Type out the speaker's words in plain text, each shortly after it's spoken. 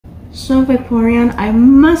So Vaporeon, I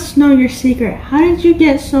must know your secret. How did you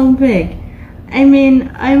get so big? I mean,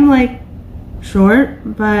 I'm like short,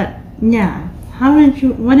 but yeah. How did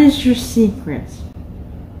you, what is your secret?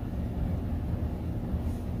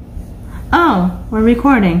 Oh, we're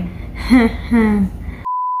recording.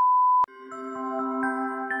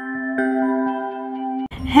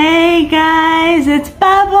 Hey guys, it's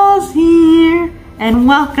Bubbles here, and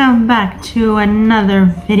welcome back to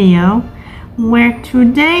another video where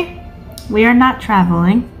today we are not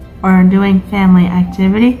traveling or doing family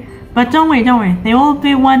activity, but don't worry, there will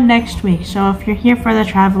be one next week. So if you're here for the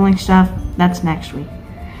traveling stuff, that's next week.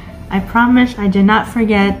 I promise I did not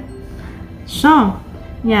forget. So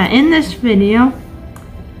yeah, in this video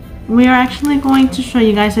we are actually going to show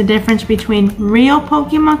you guys the difference between real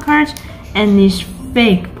Pokemon cards and these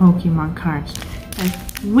fake Pokemon cards. Like,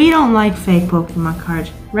 we don't like fake Pokemon cards,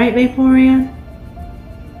 right, Vaporeon?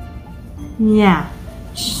 Yeah.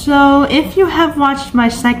 So if you have watched my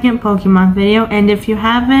second Pokemon video, and if you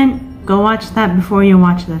haven't, go watch that before you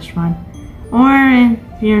watch this one. Or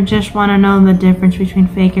if you just want to know the difference between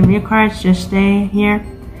fake and real cards, just stay here.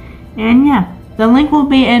 And yeah, the link will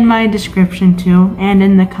be in my description too, and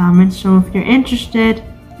in the comments, so if you're interested,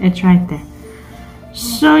 it's right there.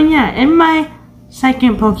 So yeah, in my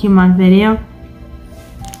second Pokemon video,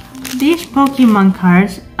 these Pokemon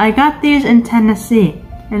cards, I got these in Tennessee,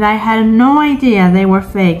 and I had no idea they were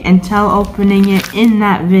fake until opening it in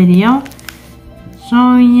that video.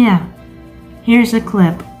 So yeah, here's a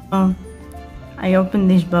clip. I opened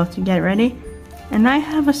these both to get ready, and I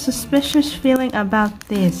have a suspicious feeling about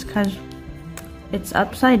these because it's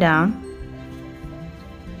upside down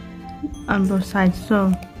on both sides.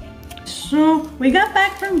 So we got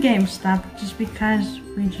back from GameStop just because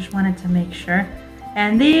we just wanted to make sure.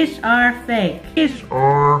 And these are fake.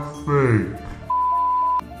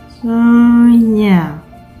 So yeah,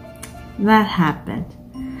 that happened.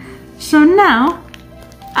 So now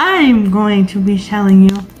I'm going to be telling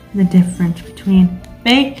you the difference between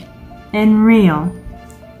fake and real.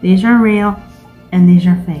 These are real and these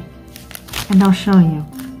are fake. And I'll show you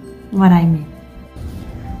what I mean.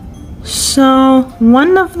 So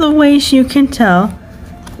one of the ways you can tell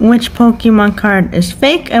which Pokemon card is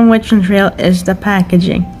fake and which one's real is the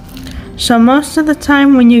packaging. So most of the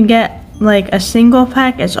time when you get like a single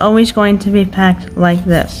pack, it's always going to be packed like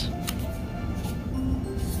this.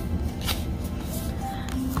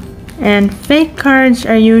 And fake cards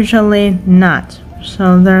are usually not.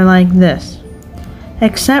 So they're like this.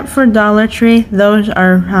 Except for Dollar Tree, those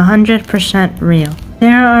are 100% real.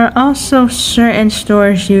 There are also certain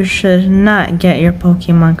stores you should not get your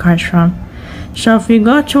Pokemon cards from. So if you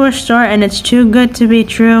go to a store and it's too good to be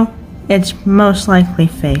true, it's most likely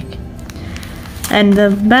fake. And the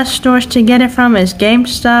best stores to get it from is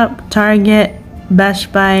GameStop, Target,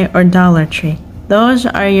 Best Buy, or Dollar Tree. Those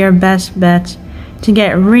are your best bets to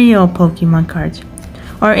get real Pokemon cards,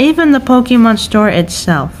 or even the Pokemon store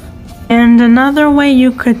itself. And another way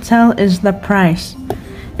you could tell is the price.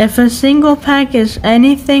 If a single pack is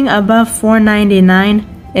anything above $4.99,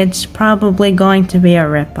 it's probably going to be a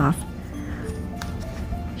ripoff.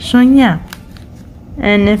 So yeah,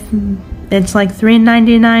 and if it's like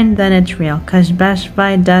 $3.99, then it's real, because Best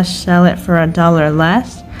Buy does sell it for $1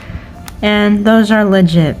 less, and those are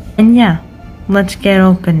legit. And yeah, let's get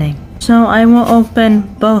opening. So I will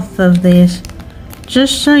open both of these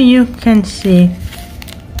just so you can see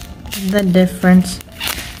the difference.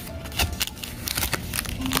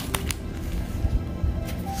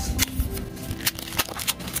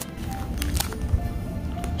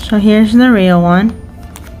 So here's the real one,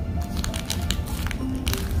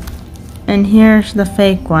 and here's the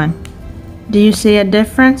fake one. Do you see a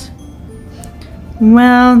difference?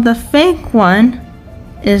 Well, the fake one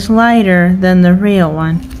is lighter than the real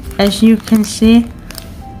one. As you can see,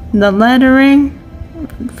 the lettering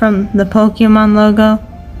from the Pokemon logo,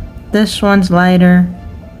 this one's lighter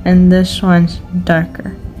and this one's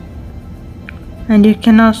darker. And you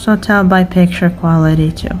can also tell by picture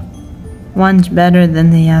quality too. One's better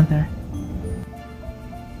than the other.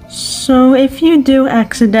 So if you do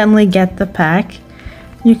accidentally get the pack,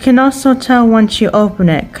 you can also tell once you open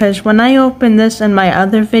it, because when I opened this in my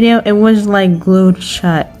other video, it was like glued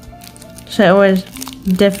shut. So it was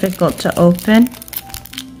difficult to open.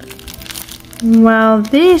 While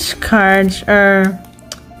these cards are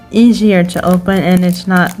easier to open and it's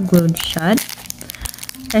not glued shut.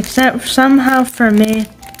 Except somehow for me,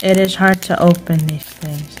 it is hard to open these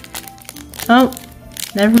things. Oh,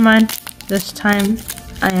 never mind. This time,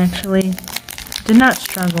 I actually did not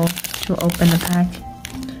struggle to open the pack.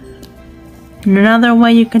 And another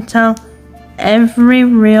way you can tell every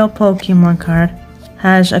real Pokemon card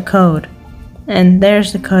has a code. And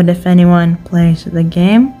there's the code if anyone plays the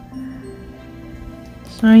game.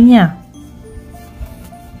 So yeah.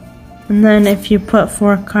 And then if you put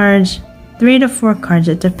 4 cards, 3 to 4 cards,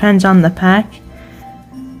 it depends on the pack.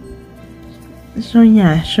 So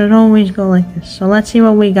yeah, it should always go like this. So let's see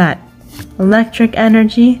what we got. Electric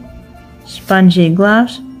Energy, Spongy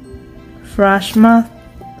Gloves, Frostmoth,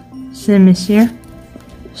 Simisear,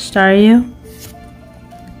 Staryu,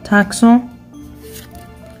 Toxel,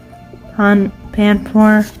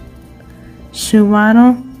 Panpour,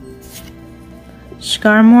 Suwaddle,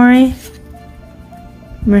 Skarmory,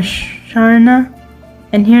 Musharna,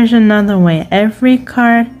 and here's another way. Every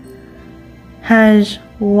card has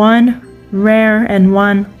 1 rare and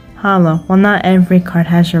 1 hollow. Well, not every card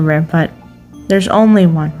has a rare, but there's only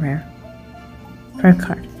 1 rare per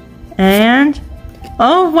card. And,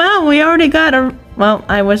 oh wow, we already got a, well,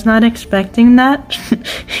 I was not expecting that.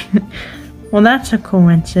 Well, that's a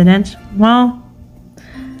coincidence. Well,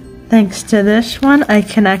 thanks to this one, I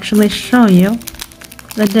can actually show you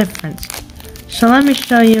the difference. So let me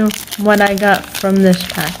show you what I got from this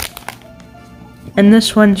pack. And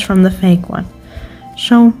this one's from the fake one.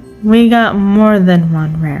 So we got more than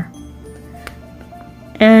 1 rare.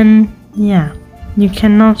 And yeah, you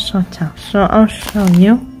can also tell. So I'll show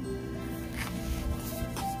you.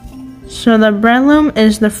 So the Breloom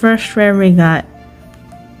is the first rare we got.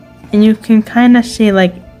 And you can kind of see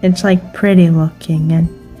like it's like pretty looking and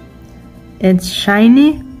it's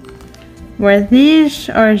shiny. Where these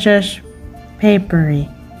are just papery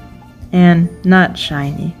and not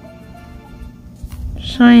shiny.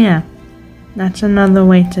 So yeah, that's another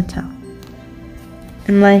way to tell.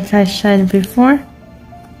 And like I said before,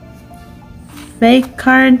 fake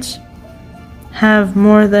cards have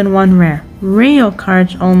more than 1 rare. Real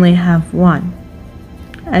cards only have 1.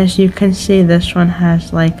 As you can see, this one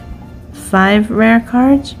has like 5 rare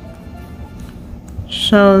cards.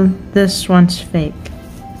 So this one's fake.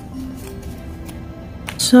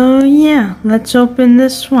 So yeah, let's open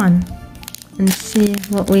this one and see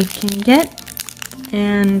what we can get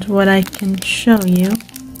and what I can show you.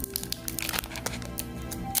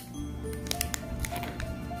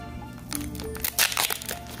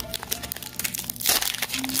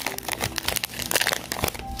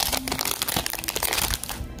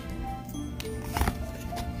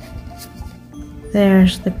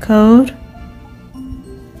 There's the code.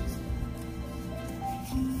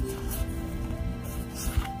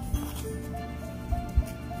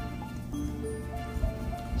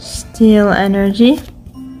 Steel Energy,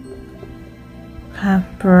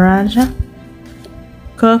 Paparaja,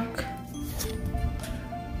 Cook,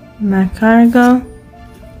 Macargo,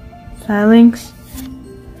 Phalanx,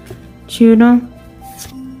 Chudel,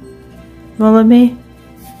 Vullaby,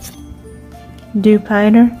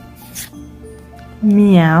 Dewpider,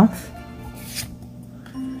 Meowth,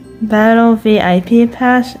 Battle VIP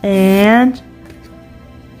Pass, and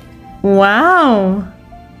wow!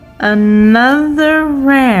 Another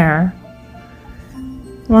rare.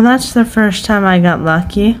 Well, that's the first time I got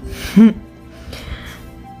lucky.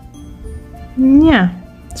 Yeah,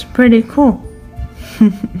 it's pretty cool.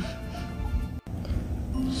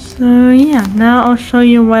 So yeah, now I'll show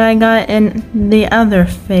you what I got in the other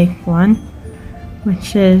fake one,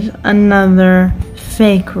 which is another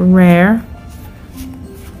fake rare.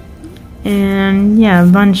 And yeah,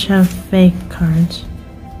 a bunch of fake cards.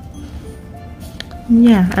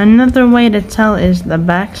 Yeah, another way to tell is the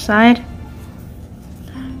back side.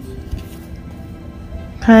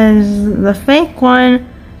 Because the fake one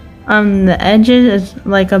on the edges is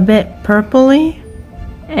like a bit purpley.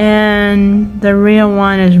 And the real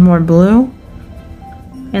one is more blue.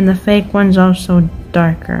 And the fake one's also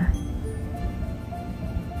darker.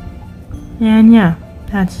 And yeah,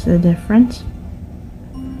 that's the difference.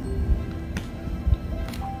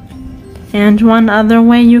 And one other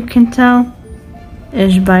way you can tell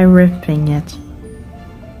is by ripping it.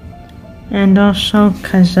 And also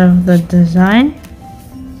because of the design,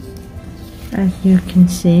 as you can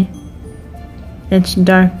see, it's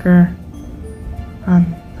darker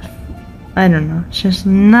on, I don't know, it's just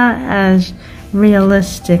not as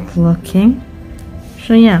realistic looking.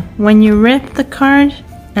 So yeah, when you rip the card,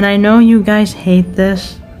 and I know you guys hate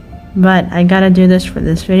this, but I gotta do this for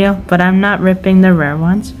this video, but I'm not ripping the rare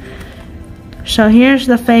ones. So here's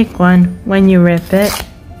the fake one when you rip it.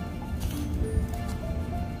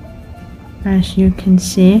 As you can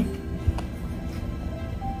see.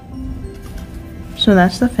 So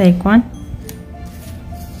that's the fake one.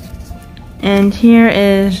 And here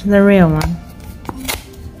is the real one.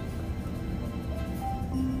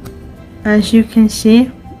 As you can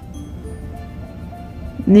see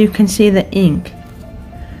the ink.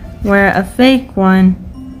 where a fake one,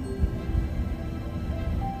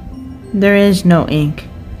 there is no ink.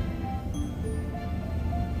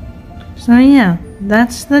 So yeah,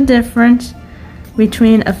 that's the difference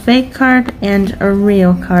between a fake card and a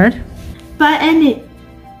real card. But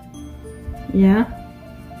yeah.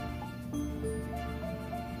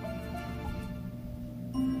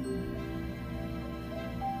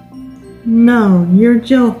 No, you're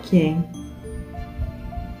joking.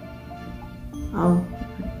 Oh,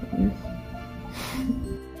 my goodness.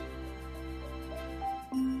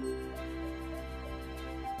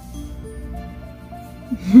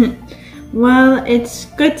 Well, it's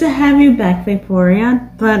good to have you back,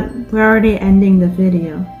 Vaporeon, but we're already ending the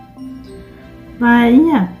video. But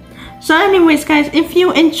yeah. So anyways, guys, if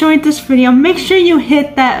you enjoyed this video, make sure you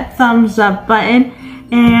hit that thumbs up button.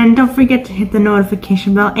 And don't forget to hit the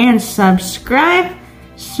notification bell and subscribe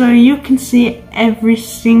so you can see every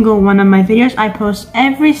single one of my videos. I post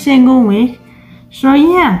every single week. So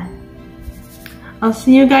yeah, I'll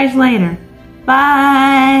see you guys later.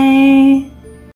 Bye!